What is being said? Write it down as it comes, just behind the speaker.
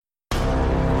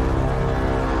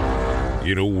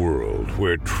In a world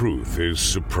where truth is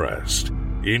suppressed,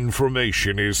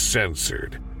 information is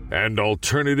censored, and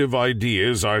alternative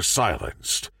ideas are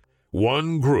silenced,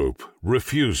 one group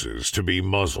refuses to be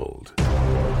muzzled.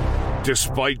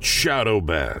 Despite shadow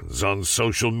bans on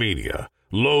social media,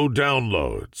 low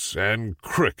downloads, and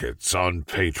crickets on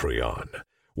Patreon,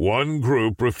 one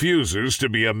group refuses to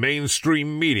be a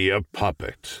mainstream media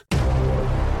puppet.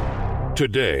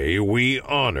 Today, we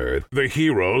honor the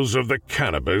heroes of the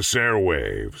cannabis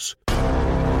airwaves.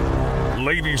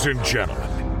 Ladies and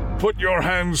gentlemen, put your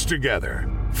hands together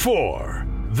for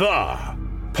the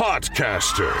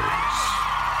Podcasters.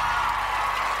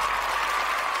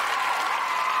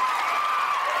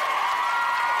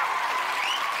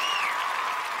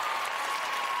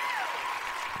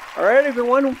 All right,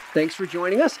 everyone, thanks for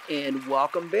joining us, and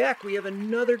welcome back. We have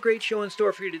another great show in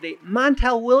store for you today.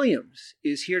 Montel Williams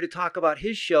is here to talk about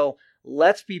his show,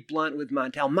 Let's Be Blunt with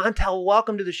Montel. Montel,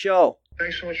 welcome to the show.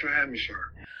 Thanks so much for having me, sir.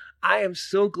 I am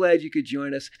so glad you could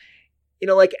join us. You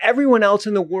know, like everyone else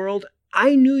in the world,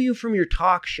 I knew you from your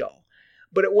talk show,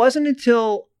 but it wasn't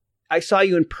until I saw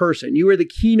you in person. You were the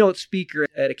keynote speaker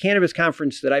at a cannabis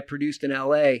conference that I produced in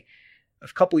LA a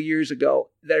couple years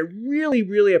ago that I really,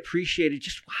 really appreciated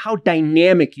just how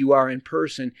dynamic you are in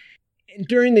person. And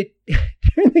during the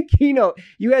keynote,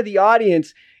 you had the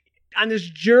audience on this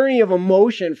journey of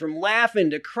emotion from laughing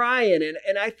to crying.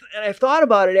 And I thought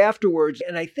about it afterwards.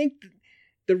 And I think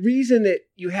the reason that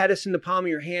you had us in the palm of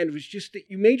your hand was just that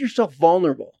you made yourself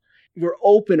vulnerable. You were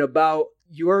open about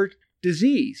your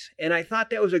disease. And I thought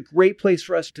that was a great place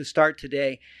for us to start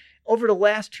today. Over the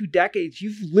last 2 decades,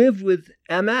 you've lived with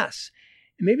MS.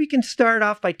 Maybe you can start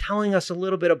off by telling us a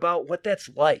little bit about what that's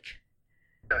like.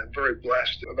 I'm very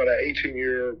blessed. About an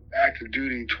 18-year active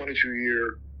duty,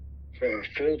 22-year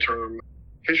full-term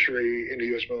history in the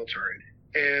U.S. military.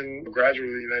 And a graduate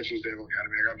of the United States Naval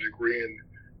Academy. I got a degree in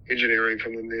engineering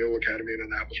from the Naval Academy in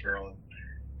Annapolis, Maryland.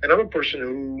 And I'm a person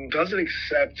who doesn't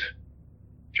accept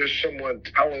just someone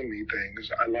telling me things.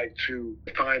 I like to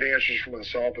find answers for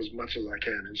myself as much as I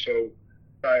can. And so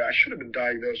I should have been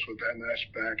diagnosed with MS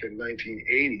back in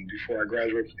 1980 before I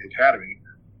graduated from the academy,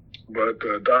 but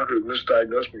the doctor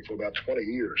misdiagnosed me for about 20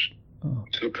 years,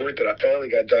 to the point that I finally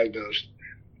got diagnosed.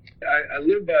 I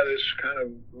live by this kind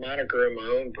of moniker in my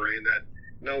own brain that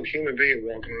no human being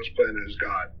walking on this planet is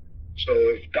God. So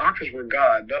if doctors were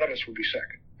God, none of us would be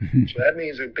sick. So that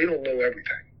means that they don't know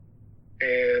everything.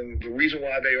 And the reason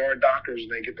why they are doctors and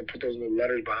they get to put those little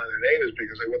letters behind their name is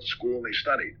because they went to school and they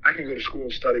studied. I can go to school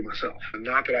and study myself.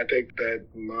 Not that I think that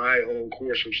my own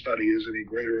course of study is any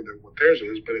greater than what theirs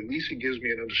is, but at least it gives me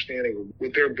an understanding of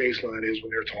what their baseline is when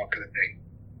they're talking to me.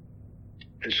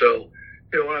 And so,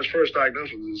 when I was first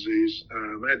diagnosed with the disease,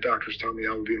 I had doctors tell me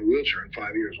I would be in a wheelchair in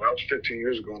 5 years. Well, that was 15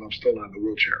 years ago and I'm still not in the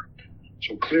wheelchair.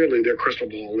 So clearly their crystal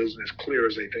ball isn't as clear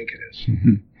as they think it is.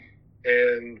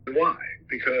 And why?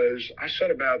 Because I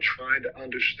set about trying to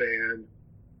understand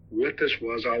what this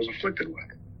was I was afflicted with.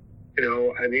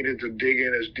 I needed to dig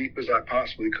in as deep as I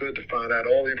possibly could to find out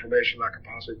all the information I could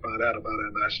possibly find out about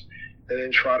MS, and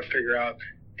then try to figure out,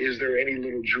 is there any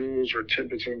little jewels or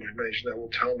tidbits of information that will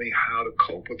tell me how to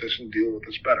cope with this and deal with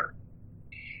this better?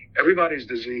 Everybody's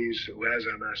disease who has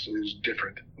MS is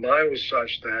different. Mine was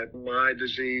such that my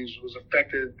disease was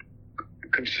affected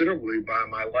considerably by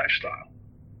my lifestyle.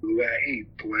 The way I eat,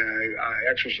 the way I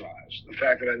exercise, the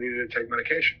fact that I needed to take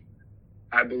medication.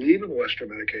 I believe in Western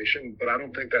medication, but I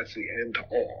don't think that's the end to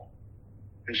all.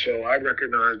 And so I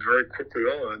recognized very quickly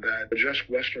on that just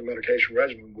Western medication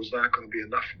regimen was not going to be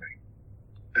enough for me.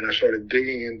 And I started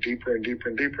digging in deeper and deeper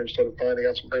and deeper and started finding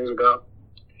out some things about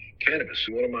cannabis.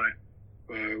 One of my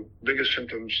biggest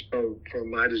symptoms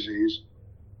from my disease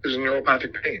is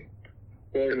neuropathic pain.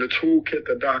 Well, in the toolkit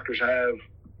that doctors have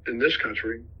in this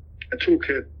country, a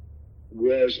toolkit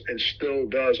was and still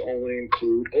does only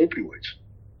include opioids.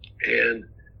 And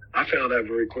I found out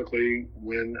very quickly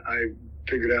when I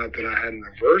figured out that I had an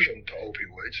aversion to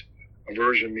opioids.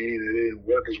 Aversion meaning that they didn't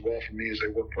work as well for me as they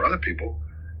work for other people.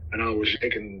 And I was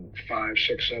taking 5,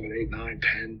 6, 7, 8, 9,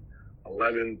 10,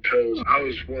 11 pills. I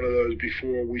was one of those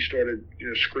before we started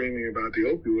screaming about the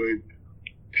opioid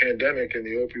pandemic and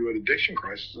the opioid addiction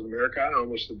crisis in America. I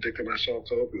almost addicted myself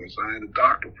to opioids. I had a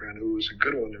doctor friend who was a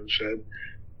good one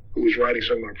who was writing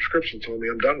some of my prescriptions, told me,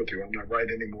 I'm done with you. I'm not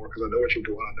writing anymore because I know what you're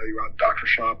doing. I know you're out doctor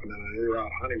shopping and I know you're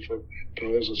out hunting for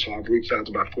pills. And so I've reached out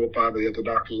to about 4 or 5 of the other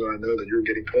doctors that I know that you're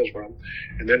getting pills from,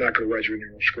 and they're not going to write you any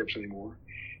more scripts anymore.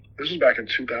 This was back in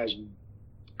 2000.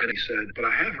 And he said, but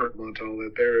I have heard, Montel,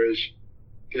 that there is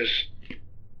this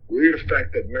weird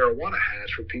effect that marijuana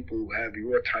has for people who have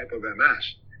your type of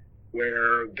MS,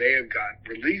 where they have got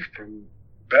relief from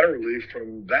better relief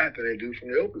from that than they do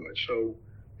from the opioids. So,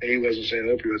 and he wasn't saying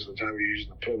opioids at the time, he was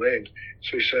using the full names.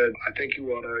 So he said, I think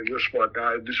you ought to, you're a smart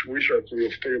guy, do some research and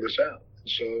you'll figure this out. And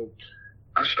so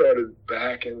I started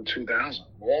back in 2000,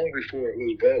 long before it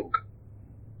was vogue,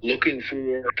 looking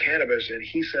for cannabis. And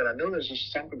he said, I know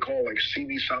there's something called like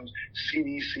CDC, something.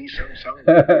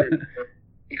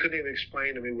 He couldn't even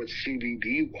explain to me what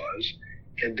CBD was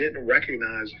and didn't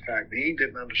recognize the fact that he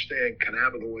didn't understand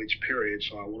cannabinoids, period.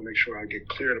 So I want to make sure I get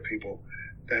clear to people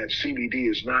that CBD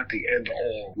is not the end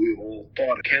all. We've all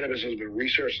thought cannabis has been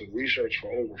researched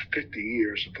for over 50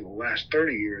 years. And for the last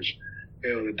 30 years,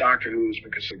 the doctor who has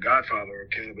been considered the godfather of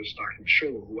cannabis, Dr.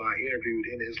 Mechoulam, who I interviewed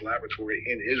in his laboratory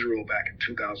in Israel back in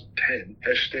 2010,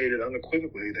 has stated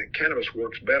unequivocally that cannabis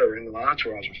works better in the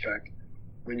entourage effect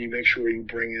when you make sure you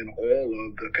bring in all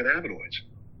of the cannabinoids.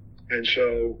 And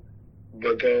so,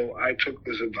 but though I took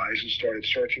this advice and started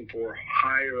searching for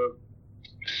higher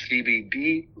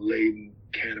CBD-laden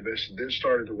cannabis, and then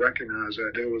started to recognize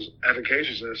that there was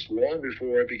efficaciousness long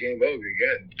before it became vogue.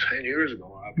 Again, 10 years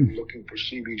ago, I've been looking for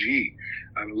CBG.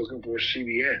 I've been looking for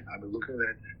CBN. I've been looking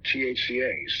at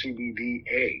THCA,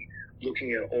 CBDA,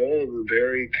 looking at all of the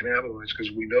varied cannabinoids,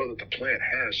 because we know that the plant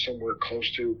has somewhere close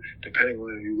to, depending on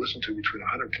who you listen to, between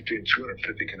 150 and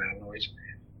 250 cannabinoids,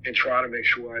 and try to make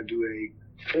sure I do a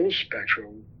full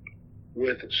spectrum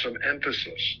with some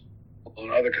emphasis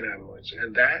on other cannabinoids.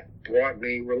 And that brought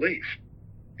me relief.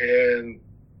 And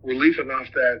relief enough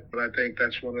that, and I think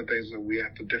that's one of the things that we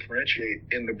have to differentiate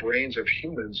in the brains of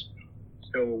humans.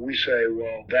 When we say,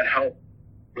 well, that helped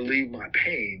relieve my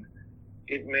pain,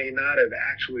 it may not have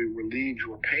actually relieved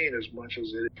your pain as much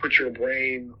as it put your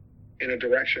brain in a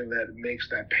direction that makes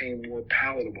that pain more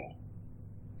palatable.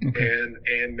 Okay.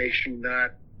 And makes you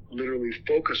not literally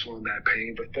focus on that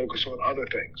pain, but focus on other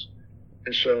things.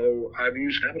 And so I've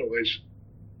used cannabinoids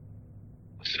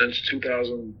since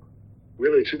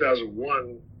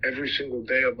 2001, every single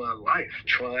day of my life,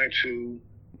 trying to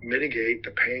mitigate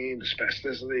the pain, the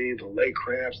spasticity, the leg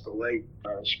cramps, the leg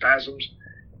spasms,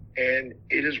 and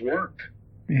it has worked.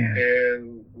 Yeah.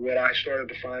 And what I started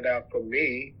to find out for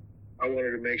me, I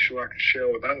wanted to make sure I could share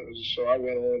with others. So I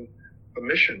went on a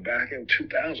mission back in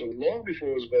 2000, long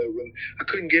before it was vogue, when I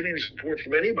couldn't get any support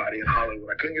from anybody in Hollywood.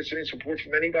 I couldn't get any support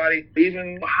from anybody,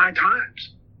 even High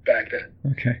Times back then.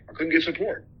 Okay. I couldn't get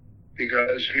support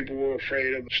because people were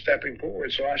afraid of stepping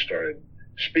forward. So I started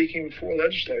speaking before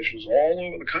legislatures all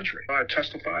over the country. I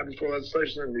testified before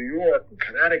legislations in New York, and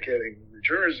Connecticut, and New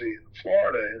Jersey, and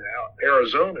Florida, and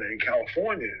Arizona, and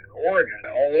California, and Oregon,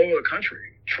 all over the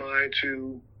country, trying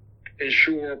to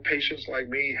ensure patients like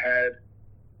me had,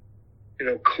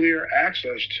 clear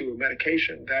access to a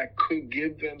medication that could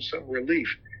give them some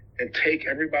relief and take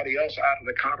everybody else out of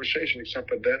the conversation except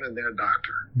for them and their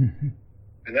doctor. Mm-hmm.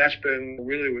 And that's been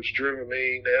really what's driven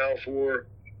me now for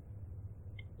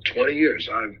 20 years.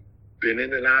 I've been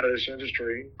in and out of this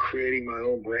industry, creating my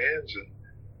own brands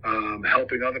and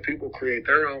helping other people create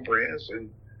their own brands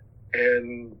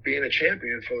and being a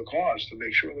champion for the cause to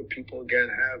make sure that people, again,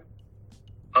 have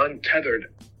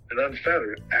untethered and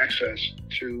unfettered access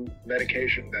to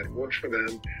medication that works for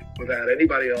them without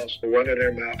anybody else running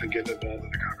their mouth and getting involved in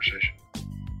the conversation.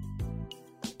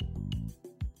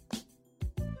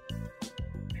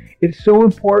 It's so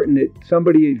important that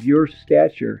somebody of your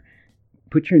stature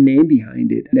put your name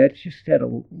behind it. And that's just had a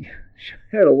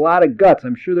lot of guts.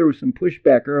 I'm sure there was some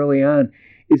pushback early on.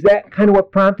 Is that kind of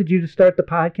what prompted you to start the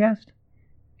podcast?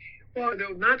 Well, no,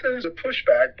 not that there's a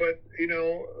pushback, but,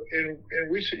 in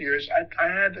recent years, I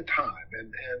had the time.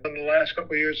 And in the last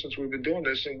couple of years since we've been doing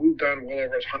this, and we've done well over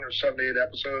 178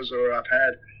 episodes, or I've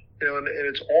had, and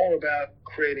it's all about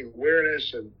creating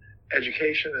awareness and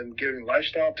education and giving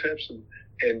lifestyle tips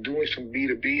and doing some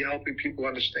B2B, helping people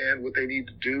understand what they need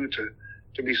to do to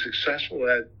be successful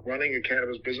at running a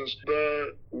cannabis business.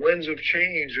 The winds of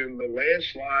change and the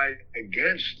landslide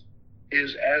against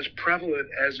is as prevalent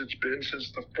as it's been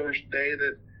since the first day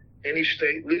that any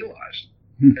state legalized.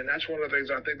 And that's one of the things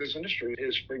I think this industry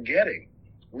is forgetting.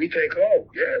 We think, oh,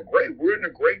 yeah, great, we're in a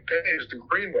great days, the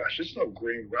green rush. There's no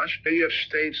green rush. You have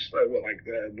states like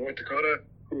North Dakota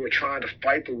who are trying to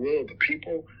fight the will of the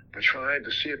people. They're trying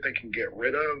to see if they can get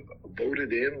rid of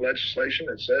voted in legislation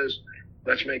that says,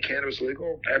 let's make cannabis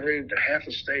legal. Half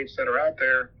the states that are out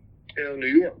there, New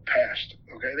York passed,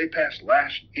 okay? They passed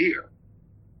last year.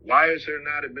 Why is there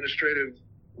not administrative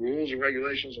rules and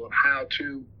regulations on how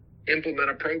to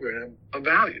implement a program of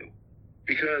value?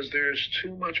 Because there's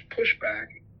too much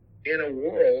pushback in a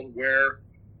world where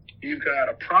you've got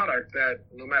a product that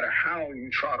no matter how you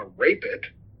try to rape it,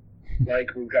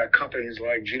 like we've got companies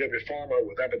like GW Pharma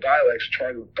with Epidiolex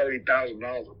charging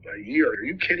 $30,000 a year. Are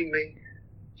you kidding me?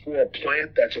 for a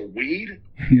plant that's a weed,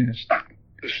 stop.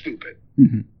 It's stupid.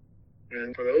 Mm-hmm.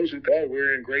 And for those who thought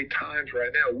we're in great times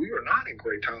right now, we are not in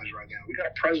great times right now. We got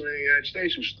a president of the United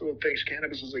States who still thinks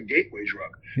cannabis is a gateway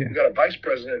drug. Yeah. We got a vice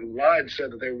president who lied and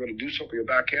said that they were going to do something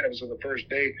about cannabis in the first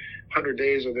 100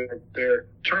 days of their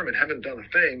term and haven't done a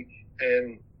thing,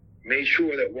 and made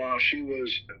sure that while she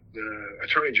was the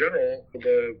attorney general,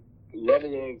 the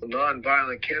level of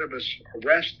nonviolent cannabis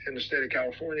arrest in the state of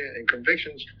California and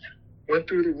convictions went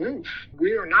through the roof.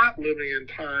 We are not living in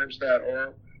times that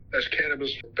are as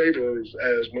cannabis favorers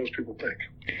as most people think.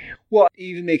 Well, it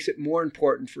even makes it more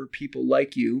important for people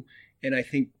like you. And I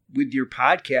think with your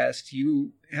podcast,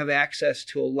 you have access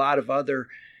to a lot of other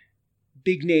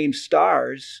big name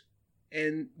stars,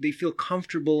 and they feel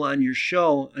comfortable on your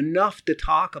show enough to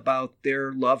talk about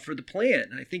their love for the plant.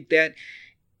 I think that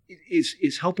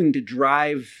is helping to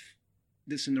drive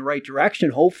this in the right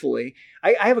direction, hopefully.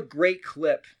 I have a great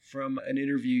clip from an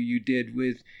interview you did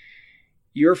with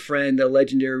your friend, the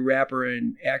legendary rapper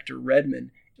and actor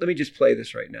Redman. Let me just play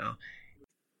this right now.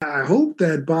 I hope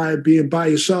that by being by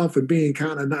yourself and being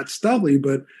kind of not stubbly,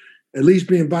 but at least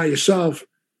being by yourself,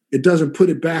 it doesn't put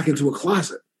it back into a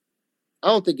closet. I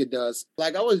don't think it does.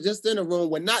 Like, I was just in a room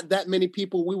with not that many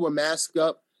people. We were masked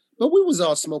up, but we was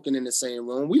all smoking in the same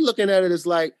room. We looking at it as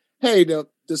like, hey, the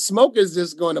smoke is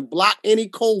just going to block any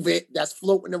COVID that's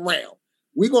floating around.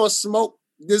 We're going to smoke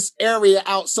this area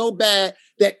out so bad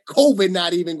that COVID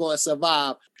not even going to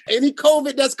survive. Any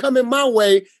COVID that's coming my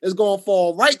way is going to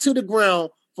fall right to the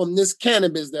ground from this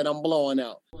cannabis that I'm blowing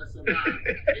out.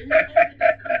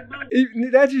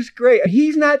 That's just great.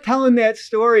 He's not telling that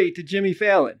story to Jimmy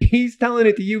Fallon. He's telling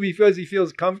it to you because he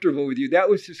feels comfortable with you. That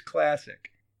was just classic.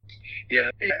 Yeah,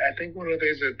 I think one of the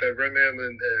things that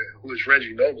Redman, who is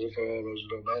Reggie Noble, for all those who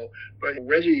don't know, but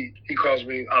Reggie, he calls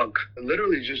me Unc,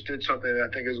 literally just did something that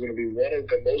I think is going to be one of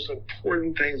the most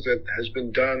important things that has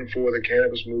been done for the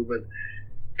cannabis movement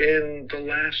in the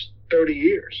last 30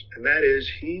 years. And that is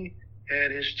he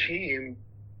and his team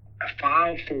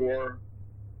filed for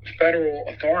federal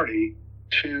authority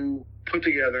to put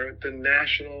together the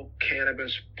National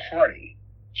Cannabis Party.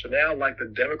 So now, like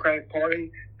the Democratic Party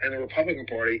and the Republican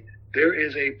Party, there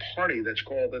is a party that's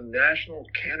called the National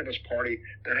Cannabis Party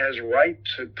that has a right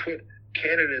to put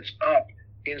candidates up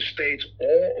in states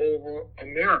all over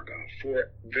America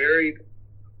for varied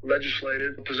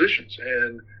legislative positions.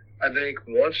 And I think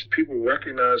once people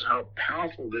recognize how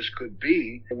powerful this could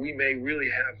be, we may really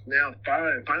have now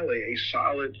finally a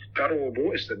solid federal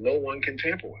voice that no one can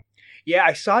tamper with. Yeah,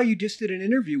 I saw you just did an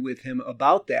interview with him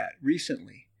about that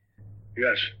recently.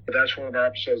 Yes, that's one of our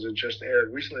episodes that just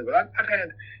aired recently. But I've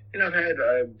had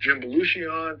Jim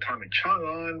Belushi on, Tommy Chung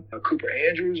on, Cooper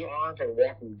Andrews on from The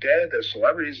Walking Dead, the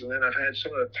celebrities, and then I've had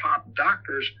some of the top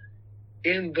doctors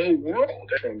in the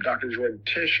world, from Dr. Jordan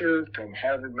Tischer, from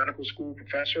Harvard Medical School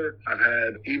professor. I've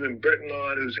had Eben Britton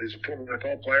on, who's a former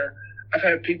NFL player. I've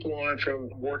had people on from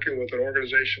working with an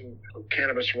organization of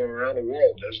cannabis from around the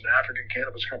world. There's an African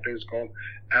cannabis company that's called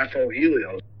Afro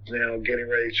Helio, now getting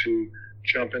ready to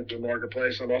jump into the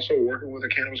marketplace. I'm also working with a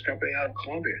cannabis company out of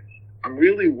Colombia. I'm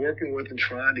really working with and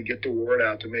trying to get the word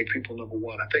out to make people, number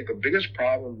one. I think the biggest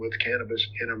problem with cannabis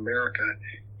in America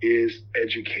is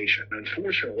education.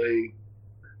 Unfortunately,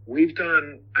 we've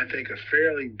done, I think, a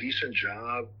fairly decent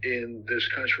job in this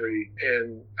country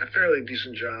and a fairly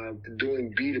decent job in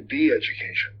doing B2B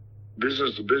education,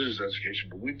 business to business education,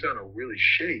 but we've done a really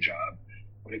shitty job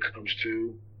when it comes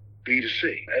to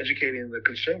B2C, educating the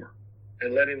consumer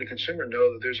and letting the consumer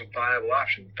know that there's a viable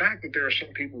option. The fact that there are some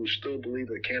people who still believe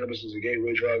that cannabis is a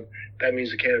gateway drug, that means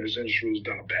the cannabis industry has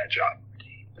done a bad job.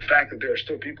 The fact that there are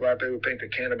still people out there who think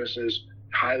that cannabis is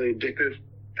highly addictive,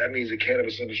 that means the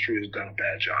cannabis industry has done a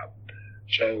bad job.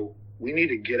 So we need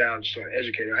to get out and start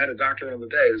educating. I had a doctor on the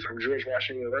day from George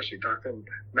Washington University, Dr.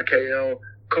 Mikhail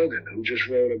Kogan, who just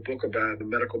wrote a book about the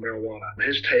medical marijuana,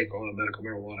 his take on medical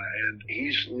marijuana. And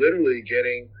he's literally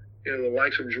getting the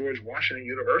likes of George Washington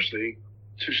University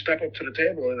to step up to the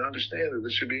table and understand that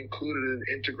this should be included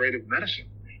in integrative medicine,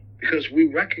 because we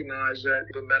recognize that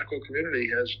the medical community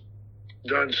has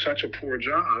done such a poor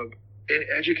job in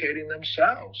educating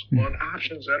themselves on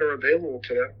options that are available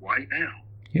to them right now.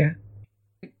 Yeah.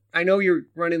 I know you're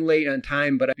running late on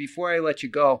time, but before I let you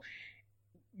go,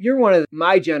 you're one of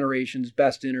my generation's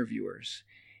best interviewers.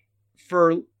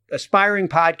 For aspiring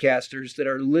podcasters that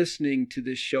are listening to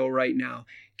this show right now,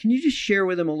 can you just share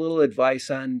with them a little advice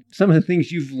on some of the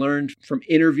things you've learned from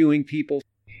interviewing people?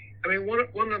 I mean, one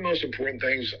of the most important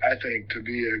things, I think, to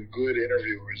be a good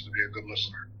interviewer is to be a good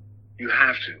listener. You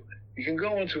have to. You can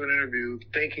go into an interview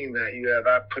thinking that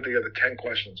I've put together 10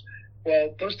 questions.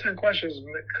 Well, those 10 questions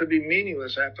could be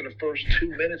meaningless after the first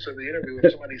 2 minutes of the interview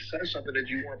if somebody says something that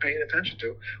you weren't paying attention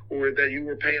to, or that you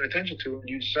were paying attention to and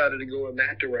you decided to go in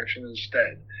that direction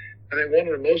instead. I think one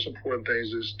of the most important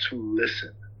things is to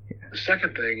listen. The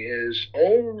second thing is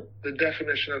own the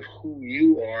definition of who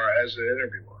you are as an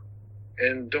interviewer.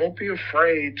 And don't be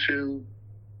afraid to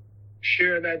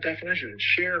share that definition,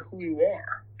 share who you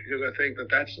are. Because I think that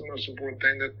that's the most important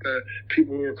thing, that the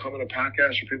people who are coming to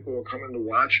podcasts or people who are coming to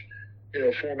watch,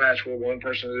 formats where one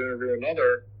person is interviewing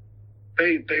another,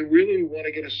 they really want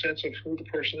to get a sense of who the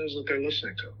person is that they're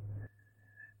listening to.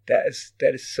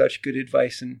 That is such good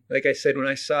advice. And like I said, when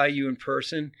I saw you in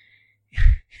person,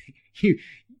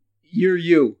 you're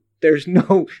you. There's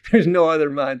no other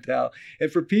Montel.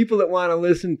 And for people that want to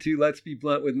listen to Let's Be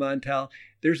Blunt with Montel,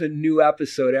 there's a new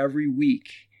episode every week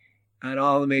on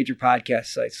all the major podcast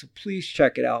sites. So please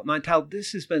check it out. Montel,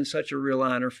 this has been such a real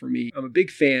honor for me. I'm a big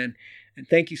fan. And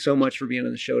thank you so much for being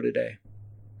on the show today.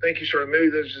 Thank you, sir.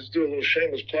 Maybe let's just do a little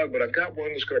shameless plug, but I've got one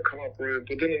that's going to come up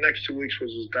within the next 2 weeks,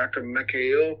 which is Dr.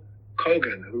 Mikhail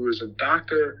Kogan, who is a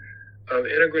doctor of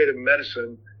integrative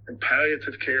medicine and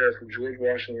palliative care from George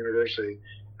Washington University.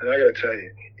 And I got to tell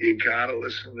you got to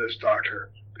listen to this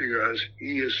doctor, because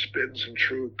he is spitting some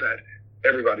truth that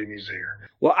everybody needs to hear.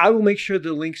 Well, I will make sure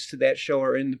the links to that show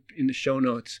are in the show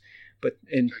notes.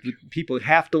 And people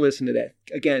have to listen to that.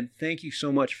 Again, thank you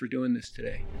so much for doing this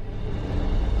today.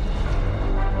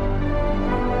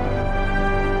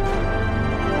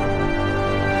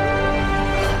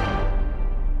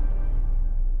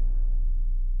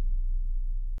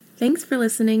 Thanks for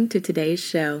listening to today's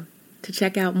show. To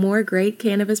check out more great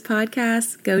cannabis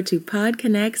podcasts, go to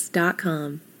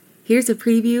podconnects.com. Here's a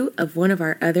preview of one of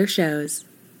our other shows.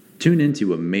 Tune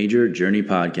into a Major Journey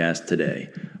podcast today,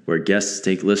 where guests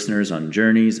take listeners on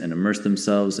journeys and immerse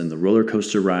themselves in the roller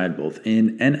coaster ride both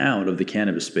in and out of the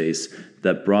cannabis space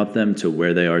that brought them to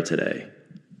where they are today.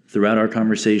 Throughout our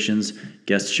conversations,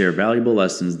 guests share valuable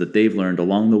lessons that they've learned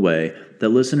along the way that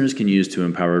listeners can use to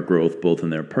empower growth both in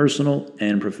their personal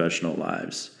and professional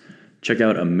lives. Check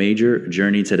out A Major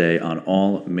Journey today on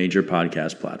all major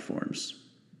podcast platforms.